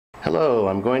Hello,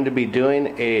 I'm going to be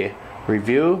doing a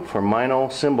review for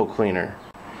Meinl Cymbal Cleaner,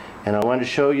 and I wanted to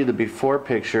show you the before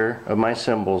picture of my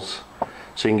cymbals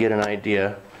so you can get an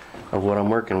idea of what I'm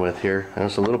working with here. And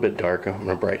it's a little bit dark. I'm going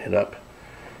to brighten it up.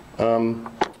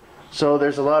 So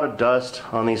there's a lot of dust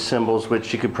on these cymbals,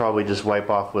 which you could probably just wipe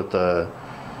off with a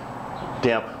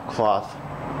damp cloth.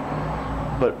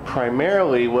 But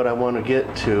primarily what I want to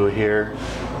get to here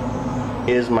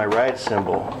is my ride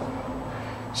cymbal.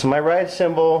 So my ride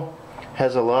cymbal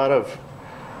has a lot of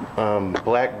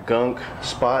black gunk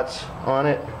spots on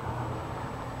it,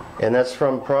 and that's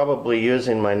from probably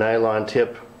using my nylon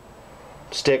tip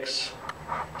sticks.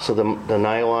 So the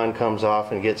nylon comes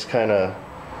off and gets kind of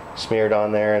smeared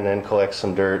on there and then collects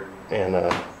some dirt and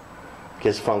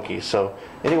gets funky. So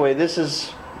anyway, this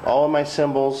is all of my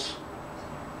cymbals.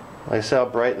 Like I said, I'll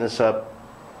brighten this up,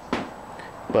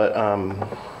 but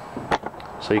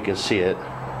so you can see it.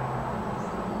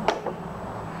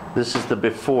 This is the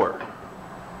before.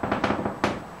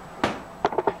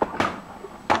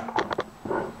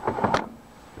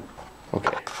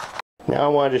 Okay. Now I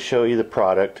wanted to show you the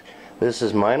product. This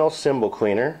is Meinl Cymbal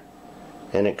Cleaner,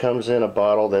 and it comes in a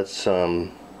bottle that's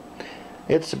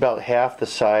it's about half the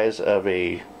size of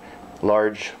a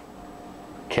large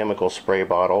chemical spray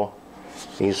bottle.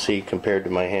 You see, compared to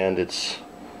my hand, it's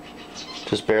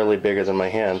just barely bigger than my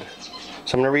hand.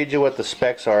 So I'm going to read you what the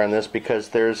specs are on this, because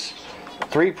there's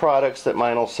 3 products that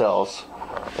Meinl sells,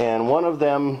 and one of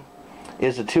them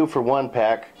is a 2-for-1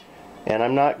 pack, and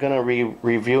I'm not going to be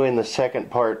reviewing the second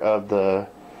part of the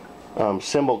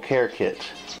cymbal care kit.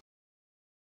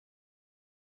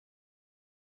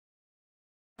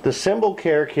 The cymbal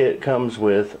care kit comes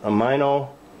with a Meinl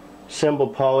cymbal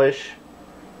polish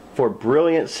for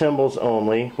brilliant cymbals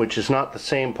only, which is not the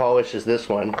same polish as this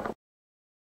one.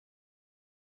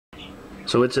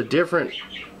 So it's a different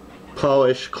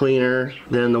polish cleaner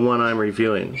than the one I'm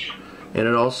reviewing, and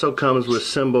it also comes with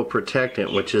cymbal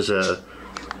protectant, which is a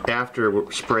after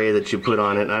spray that you put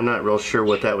on it. I'm not real sure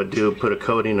what that would do, put a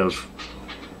coating of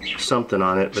something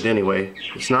on it, but anyway,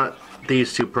 it's not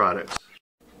these 2 products.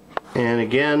 And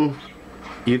again,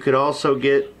 you could also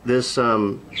get this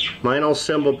Meinl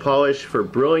cymbal polish for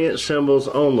brilliant cymbals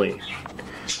only.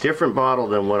 Different bottle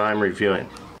than what I'm reviewing.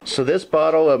 So this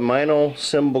bottle of Meinl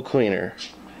Cymbal Cleaner,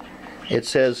 it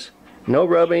says, "No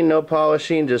rubbing, no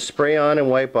polishing, just spray on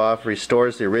and wipe off,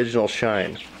 restores the original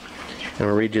shine." And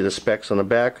I'll read you the specs on the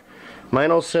back.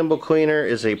 Meinl Cymbal Cleaner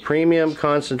is a premium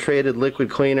concentrated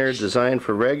liquid cleaner designed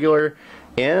for regular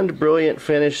and brilliant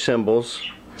finish cymbals,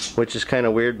 which is kind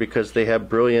of weird because they have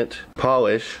brilliant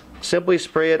polish. Simply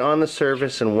spray it on the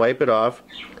surface and wipe it off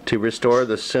to restore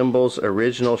the cymbal's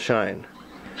original shine.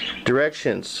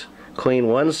 Directions: clean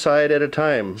one side at a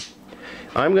time.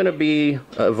 I'm going to be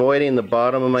avoiding the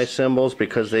bottom of my cymbals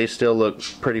because they still look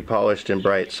pretty polished and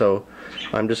bright, so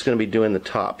I'm just going to be doing the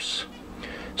tops.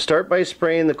 Start by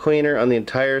spraying the cleaner on the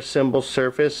entire cymbal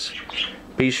surface.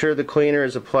 Be sure the cleaner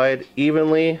is applied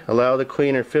evenly. Allow the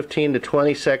cleaner 15 to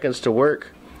 20 seconds to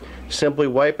work. Simply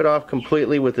wipe it off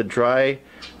completely with a dry,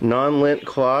 non-lint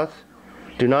cloth.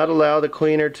 Do not allow the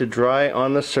cleaner to dry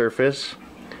on the surface.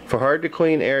 For hard to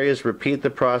clean areas, repeat the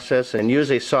process and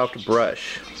use a soft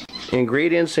brush.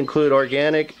 Ingredients include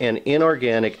organic and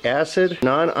inorganic acid,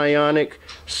 non-ionic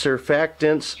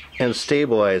surfactants, and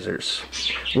stabilizers.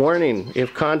 Warning: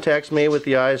 if contact's made with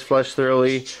the eyes, flush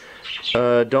thoroughly.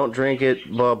 Don't drink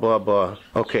it, blah blah blah.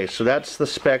 Okay, so that's the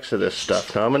specs of this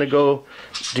stuff. Now I'm going to go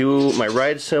do my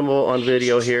ride cymbal on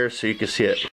video here so you can see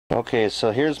it. Okay,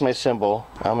 so here's my cymbal.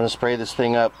 I'm going to spray this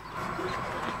thing up.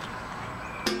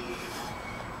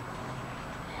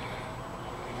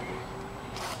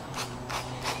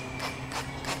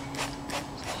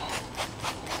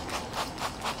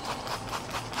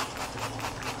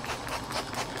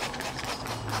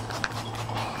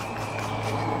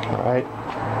 Alright.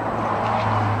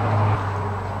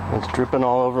 It's dripping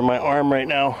all over my arm right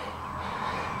now.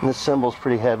 And this cymbal's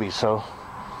pretty heavy, so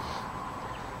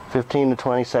 15 to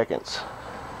 20 seconds.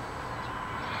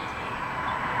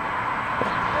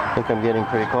 I think I'm getting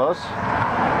pretty close.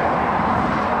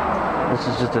 This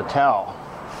is just a towel.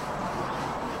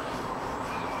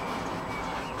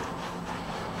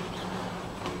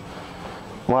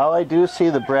 While I do see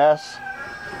the brass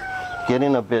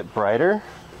getting a bit brighter,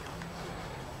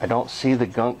 I don't see the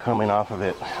gunk coming off of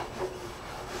it.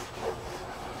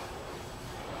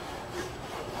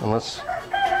 Unless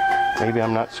maybe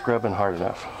I'm not scrubbing hard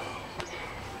enough.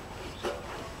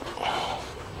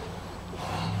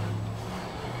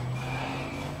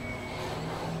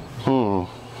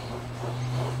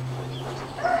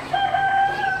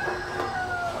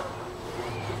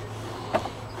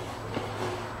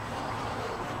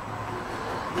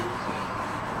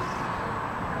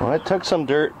 Well, I took some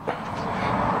dirt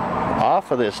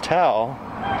off of this towel.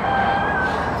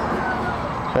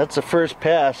 That's the first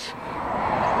pass.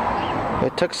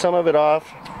 I took some of it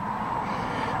off.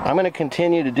 I'm going to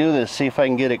continue to do this, see if I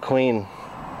can get it clean.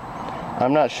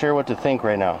 I'm not sure what to think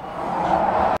right now.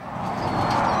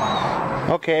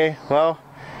 Okay, well,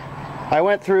 I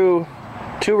went through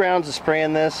 2 rounds of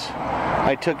spraying this.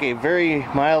 I took a very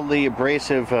mildly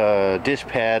abrasive dish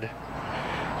pad,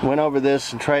 went over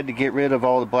this and tried to get rid of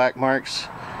all the black marks,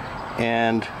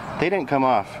 and they didn't come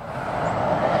off.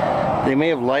 They may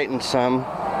have lightened some,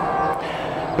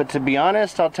 but to be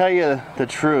honest, I'll tell you the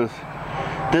truth.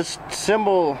 This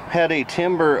cymbal had a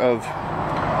timbre of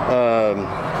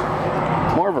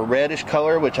more of a reddish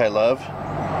color, which I love.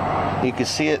 You can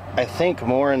see it, I think,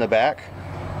 more in the back.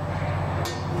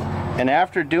 And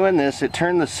after doing this, it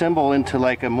turned the cymbal into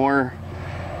like a more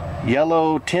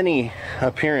yellow tinny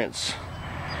appearance.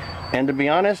 And to be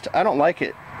honest, I don't like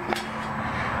it.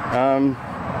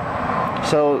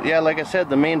 So yeah, like I said,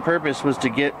 the main purpose was to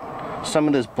get some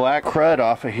of this black crud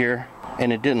off of here,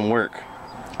 and it didn't work.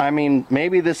 I mean,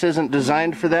 maybe this isn't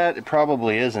designed for that. It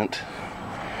probably isn't.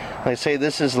 Like I say,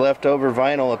 this is leftover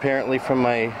vinyl apparently from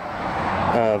my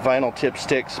vinyl tip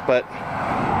sticks, but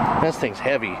this thing's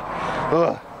heavy.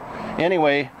 Ugh.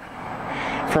 Anyway,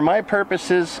 for my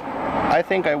purposes, I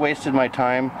think I wasted my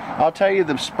time. I'll tell you,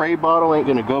 the spray bottle ain't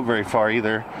gonna go very far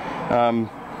either.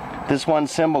 This one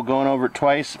cymbal, going over it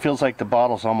twice, feels like the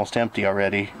bottle's almost empty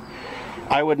already.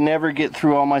 I would never get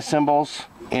through all my cymbals,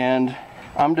 and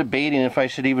I'm debating if I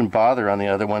should even bother on the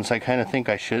other ones. I kind of think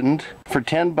I shouldn't. For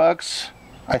 10 bucks,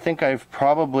 I think I've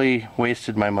probably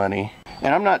wasted my money.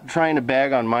 And I'm not trying to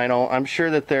bag on Meinl. I'm sure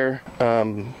that their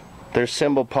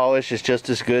cymbal polish is just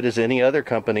as good as any other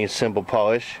company's cymbal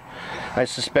polish. I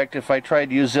suspect if I tried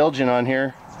to use Zildjian on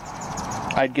here,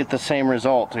 I'd get the same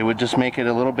result. It would just make it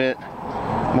a little bit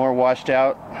more washed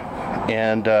out,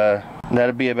 and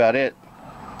that'd be about it.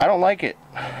 I don't like it.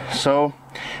 So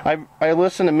I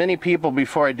listened to many people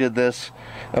before I did this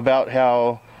about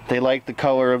how they like the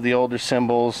color of the older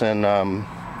cymbals, and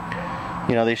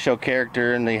you know, they show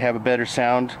character and they have a better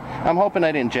sound. I'm hoping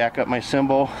I didn't jack up my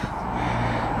cymbal,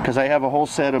 because I have a whole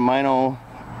set of Meinl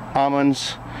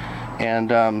Amuns, and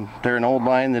they're an old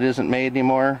line that isn't made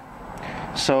anymore.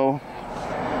 So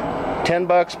 10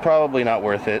 bucks, probably not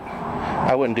worth it.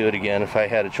 I wouldn't do it again if I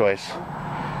had a choice.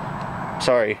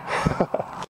 Sorry.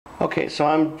 Okay, so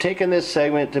I'm taking this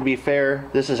segment, to be fair,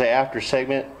 this is an after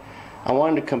segment. I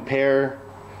wanted to compare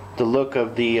the look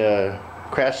of the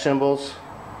crash cymbals,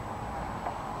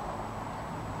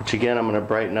 which again I'm going to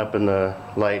brighten up in the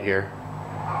light here.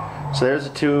 So there's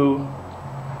the 2,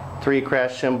 3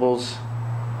 crash cymbals.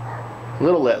 A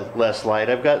little less light.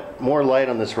 I've got more light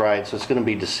on this ride, so it's going to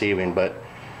be deceiving, but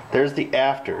there's the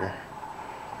after.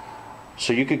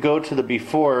 So you could go to the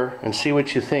before and see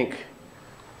what you think,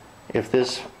 if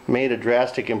this made a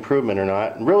drastic improvement or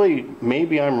not. Really,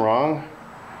 maybe I'm wrong.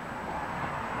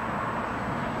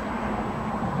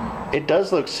 It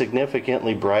does look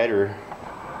significantly brighter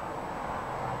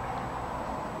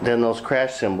than those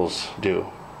crash cymbals do.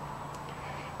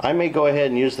 I may go ahead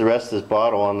and use the rest of this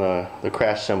bottle on the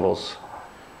crash cymbals.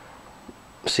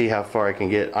 See how far I can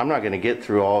get. I'm not going to get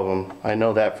through all of them. I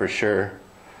know that for sure.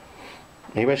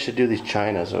 Maybe I should do these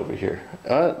Chinas over here.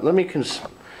 Let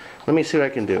me see what I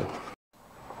can do.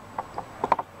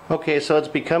 Okay, so it's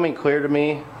becoming clear to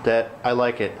me that I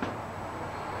like it.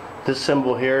 This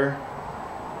cymbal here,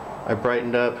 I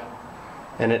brightened up,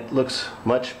 and it looks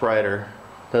much brighter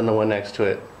than the one next to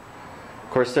it. Of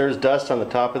course, there's dust on the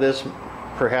top of this.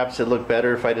 Perhaps it'd look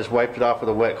better if I just wiped it off with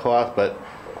a wet cloth, but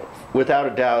without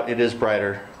a doubt, it is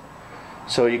brighter.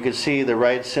 So you can see the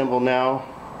right cymbal now,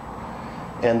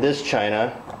 and this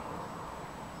China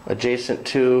adjacent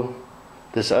to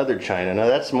this other China. Now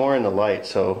that's more in the light,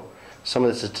 so some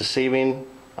of this is deceiving.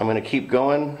 I'm going to keep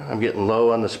going. I'm getting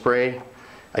low on the spray.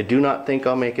 I do not think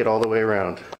I'll make it all the way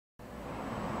around.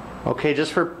 Okay,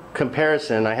 just for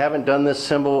comparison, I haven't done this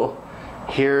cymbal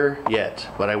here yet,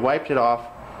 but I wiped it off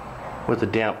with a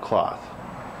damp cloth.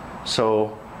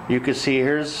 So you can see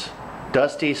here's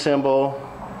dusty cymbal,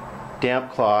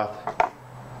 damp cloth,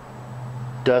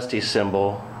 dusty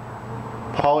cymbal,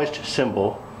 polished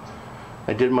cymbal.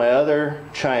 I did my other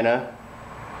China,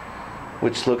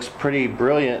 which looks pretty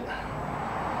brilliant.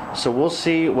 So we'll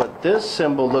see what this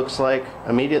cymbal looks like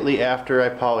immediately after I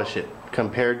polish it,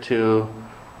 compared to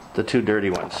the 2 dirty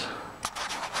ones,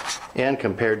 and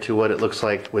compared to what it looks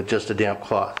like with just a damp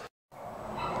cloth.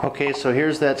 Okay, so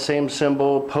here's that same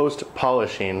cymbal post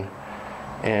polishing,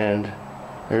 and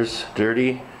there's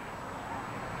dirty,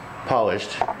 polished,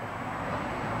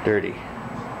 dirty.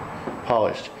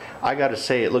 polished. I gotta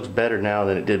say, it looks better now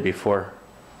than it did before.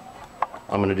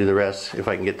 I'm gonna do the rest if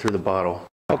I can get through the bottle.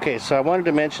 Okay, so I wanted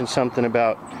to mention something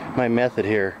about my method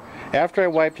here. After I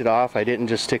wiped it off, I didn't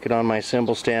just stick it on my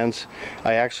cymbal stands.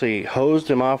 I actually hosed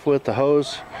them off with the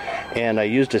hose, and I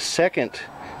used a second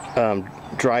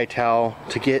dry towel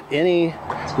to get any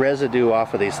residue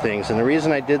off of these things. And the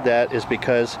reason I did that is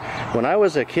because when I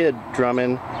was a kid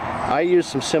drumming, I used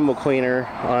some cymbal cleaner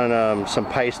on some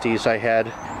Pisces I had,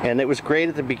 and it was great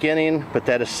at the beginning, but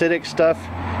that acidic stuff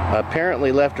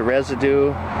apparently left a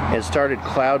residue and started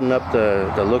clouding up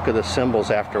the look of the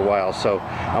cymbals after a while. So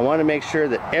I want to make sure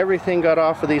that everything got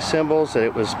off of these cymbals, that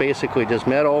it was basically just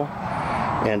metal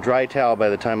and dry towel by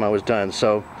the time I was done.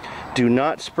 So do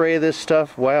not spray this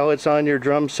stuff while it's on your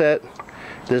drum set.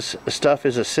 This stuff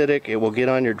is acidic. It will get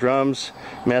on your drums,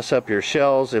 mess up your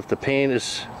shells. If the paint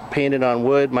is painted on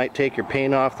wood, might take your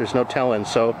paint off. There's no telling.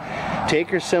 So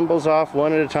take your cymbals off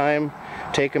one at a time,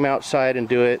 take them outside and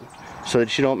do it so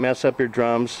that you don't mess up your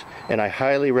drums. And I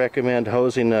highly recommend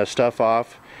hosing the stuff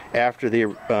off after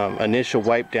the initial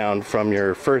wipe down from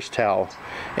your first towel,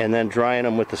 and then drying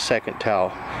them with the second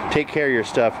towel. Take care of your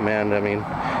stuff, man. I mean,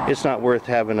 it's not worth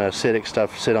having acidic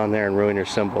stuff sit on there and ruin your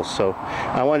cymbals. So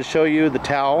I want to show you the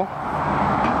towel.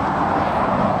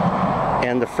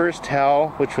 And the first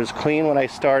towel, which was clean when I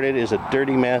started, is a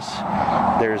dirty mess.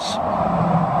 There's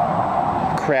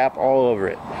crap all over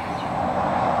it.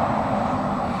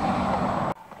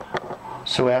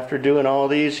 So after doing all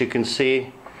these, you can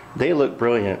see they look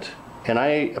brilliant. And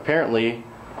I apparently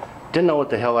didn't know what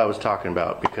the hell I was talking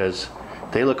about, because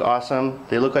they look awesome.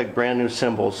 They look like brand new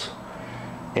cymbals.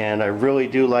 And I really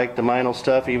do like the Meinl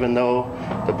stuff, even though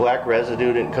the black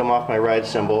residue didn't come off my ride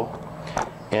cymbal.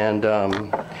 And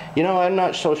you know, I'm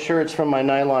not so sure it's from my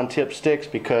nylon tip sticks,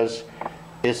 because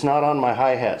it's not on my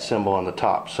hi-hat cymbal on the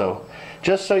top. So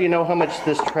just so you know how much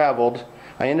this traveled,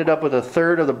 I ended up with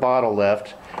 1/3 of the bottle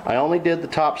left. I only did the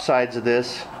top sides of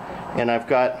this, and I've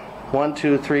got 1,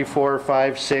 2, 3, 4,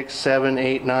 5, 6, 7,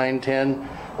 8, 9, 10,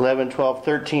 11, 12,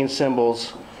 13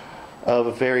 cymbals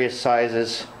of various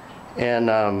sizes. And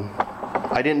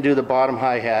I didn't do the bottom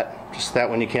hi-hat, just that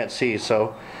one you can't see.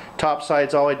 So top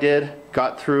sides, all I did,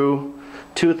 got through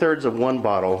 2/3 of one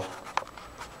bottle.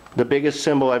 The biggest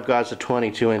cymbal I've got is a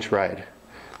 22-inch ride.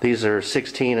 These are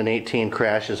 16 and 18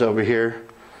 crashes over here,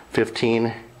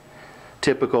 15,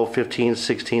 typical 15s,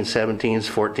 16s, 17s,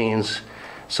 14s.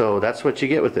 So that's what you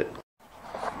get with it.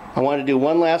 I want to do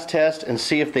one last test and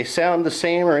see if they sound the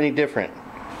same or any different.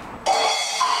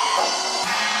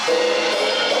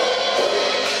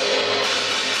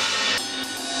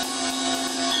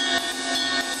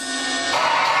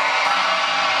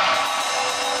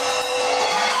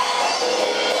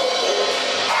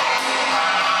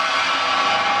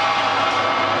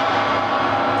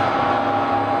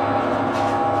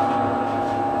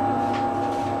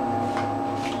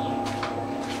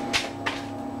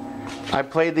 I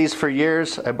played these for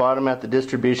years. I bought them at the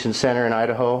distribution center in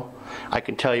Idaho. I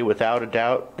can tell you without a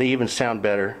doubt, they even sound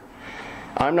better.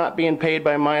 I'm not being paid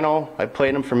by Meinl. I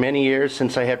played them for many years,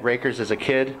 since I had Rakers as a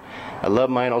kid. I love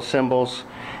Meinl cymbals,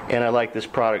 and I like this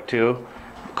product too.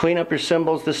 Clean up your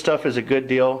cymbals. This stuff is a good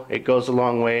deal. It goes a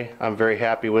long way. I'm very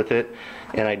happy with it,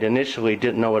 and I initially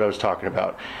didn't know what I was talking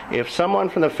about. If someone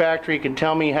from the factory can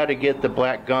tell me how to get the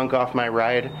black gunk off my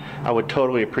ride, I would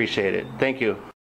totally appreciate it. Thank you.